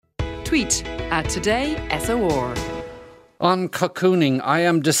Tweet @TodaySOR. On cocooning, I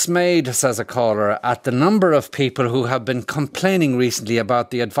am dismayed, says a caller, at the number of people who have been complaining recently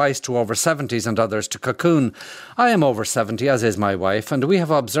about the advice to over 70s and others to cocoon. I am over 70, as is my wife, and we have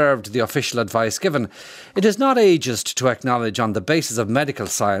observed the official advice given. It is not ageist to acknowledge on the basis of medical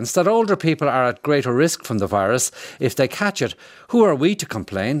science that older people are at greater risk from the virus if they catch it. Who are we to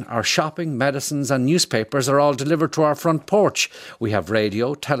complain? Our shopping, medicines and newspapers are all delivered to our front porch. We have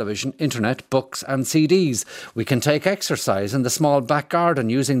radio, television, internet, books and CDs. We can take exercise in the small back garden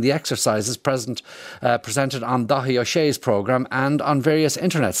using the exercises presented on Dahi O'Shea's programme and on various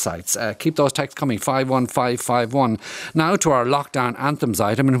internet sites. Keep those texts coming, 51551. Now to our lockdown anthems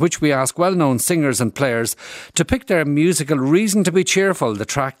item, in which we ask well-known singers and players to pick their musical reason to be cheerful, the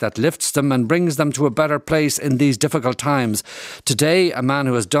track that lifts them and brings them to a better place in these difficult times. Today, a man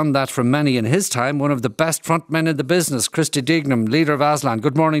who has done that for many in his time, one of the best frontmen in the business, Christy Dignam, leader of Aslan.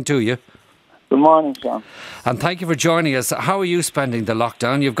 Good morning to you. Good morning, Sean. And thank you for joining us. How are you spending the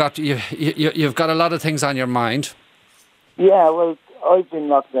lockdown? You've got a lot of things on your mind. Yeah, well, I've been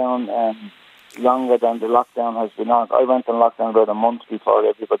locked down longer than the lockdown has been on. I went on lockdown about a month before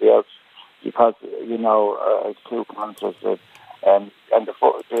everybody else because, I was too conscious and the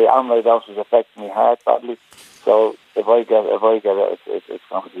amyloid dose is affecting my heart badly. So if I get it, it's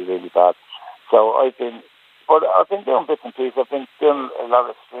going to be really bad. So I've been doing bits and pieces. I've been doing a lot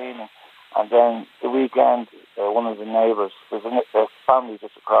of streaming. And then the weekend, one of the neighbours, there's a family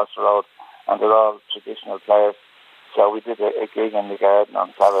just across the road, and they're all traditional players. So we did a gig in the garden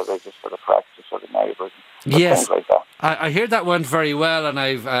on Saturday just for the crack, just for the neighbours. Yes, like that. I hear that went very well, and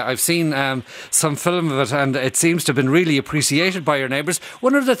I've seen some film of it, and it seems to have been really appreciated by your neighbours.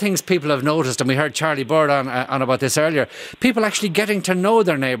 One of the things people have noticed, and we heard Charlie Bird on about this earlier, people actually getting to know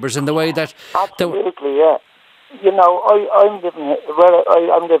their neighbours in the way that... Absolutely, yeah. I'm living here. Well,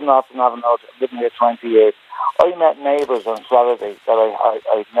 I'm living off in Avonlea. I've living here 20 years. I met neighbours on Saturday that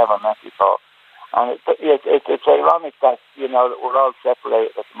I'd never met before, and it's ironic that that we're all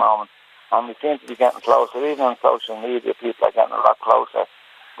separated at the moment, and we seem to be getting closer. Even on social media, people are getting a lot closer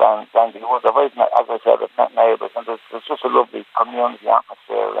than they would. As I said, I've met neighbours, and there's just a lovely community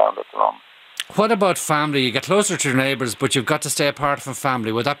atmosphere around at the moment. What about family? You get closer to your neighbours, but you've got to stay apart from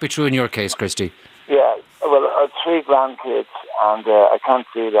family. Would that be true in your case, Christy? Yeah, well, I have 3 grandkids, and I can't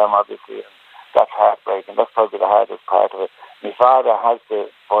see them, obviously, and that's heartbreaking. That's probably the hardest part of it. My father has the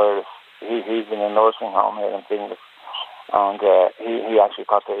virus. He's in a nursing home here in Dignam, and he actually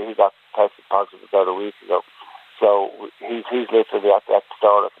got tested positive about a week ago. So he's literally at the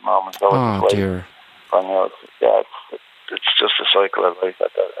store at the moment. So dear. For news. Yeah, it's just a cycle of life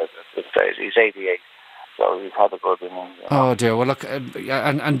at this stage. He's 88. So he's had a good innings. Oh dear. Well, look,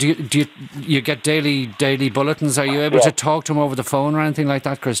 and do you get daily bulletins? Are you able to talk to him over the phone or anything like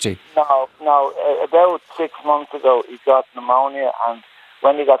that, Christy? No. About 6 months ago, he got pneumonia, and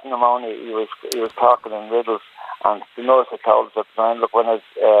when he got pneumonia, he was talking in riddles, and the nurse had told us at the time, look, when his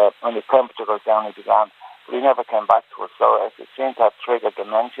temperature goes down, he'll be gone. But he never came back to us, so it seemed to have triggered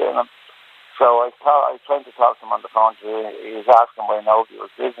dementia in him. So I was trying to talk to him on the phone. He was asking why nobody was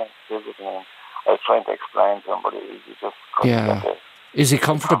visiting him. I was trying to explain to him, but he just couldn't get it. Is he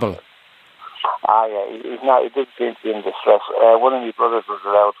comfortable? Yeah, he's not. He didn't seem to be in distress. One of my brothers was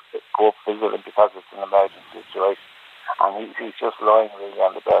allowed to go up visit him because it's an emergency situation, and he's just lying really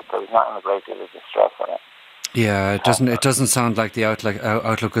on the bed, so he's not in a great deal of distress on it. Yeah, it doesn't sound like the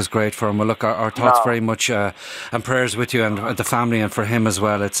outlook is great for him. Well, look, our thoughts very much and prayers with you and the family, and for him as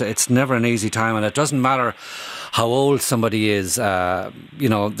well. It's never an easy time, and it doesn't matter how old somebody is. They're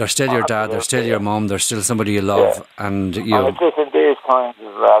still your dad, they're still your mum, they're still somebody you love, and you. And it's just in these times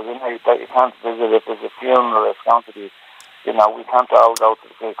as well. That you can't visit if there's a funeral. It's going to be, we can't all go to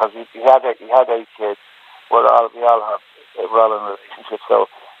the because he had 8 kids. We're all in a relationship, so.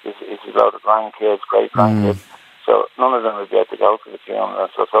 He's a lot of grandkids, great grandkids. So none of them would be able to go to the funeral.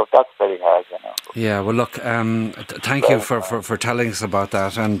 So that's very hard, Yeah, well, look, thank you for telling us about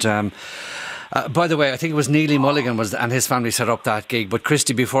that. And by the way, I think it was Neely Mulligan and his family set up that gig. But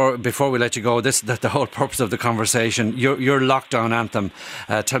Christy, before we let you go, the whole purpose of the conversation, your lockdown anthem.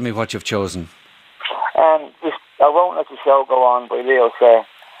 Tell me what you've chosen. I Won't Let the Show Go On by Leo Sayer.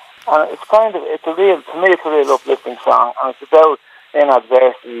 And it's a real uplifting song, and it's about in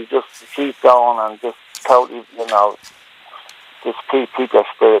adversity, just keep going and just totally, just keep your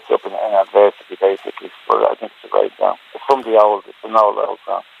spirits up in adversity, basically. But I think it's a great song. It's an old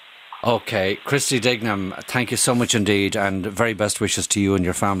song. Okay, Christy Dignam, thank you so much indeed, and very best wishes to you and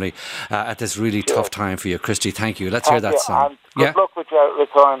your family at this really tough time for you. Christy, thank you. Let's hear that song. And good luck with your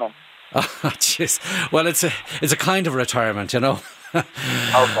retirement. Oh, jeez. Well, it's a kind of retirement,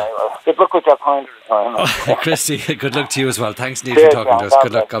 Okay, well, good luck with your pointer time. Christy, good luck to you as well. Thanks, Neil, Cheers, for talking to us. John.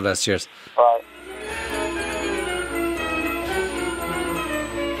 Good luck. God bless. Cheers. Bye.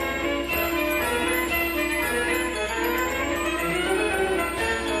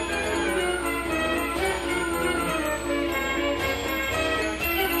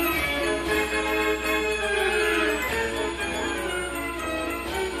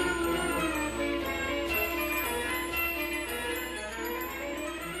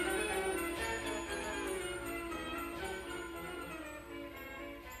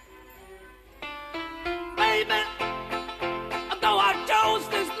 Baby, though I chose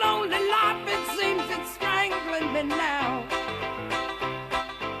this lonely life, it seems it's strangling me now.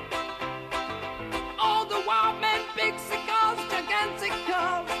 All the wild men, big cigars, gigantic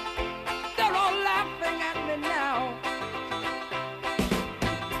cars, they're all laughing at me now.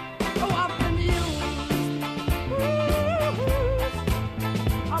 Oh, I've been used,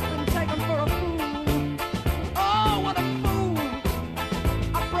 I've been taken for a fool. Oh, what a fool,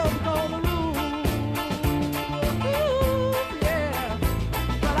 I broke all the rules. Yeah,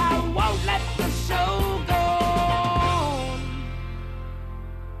 but I won't let the show go on.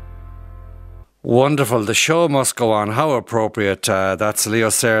 Wonderful. The show must go on. How appropriate. That's Leo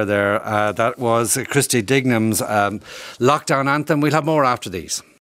Sayre there. That was Christy Dignam's lockdown anthem. We'll have more after these.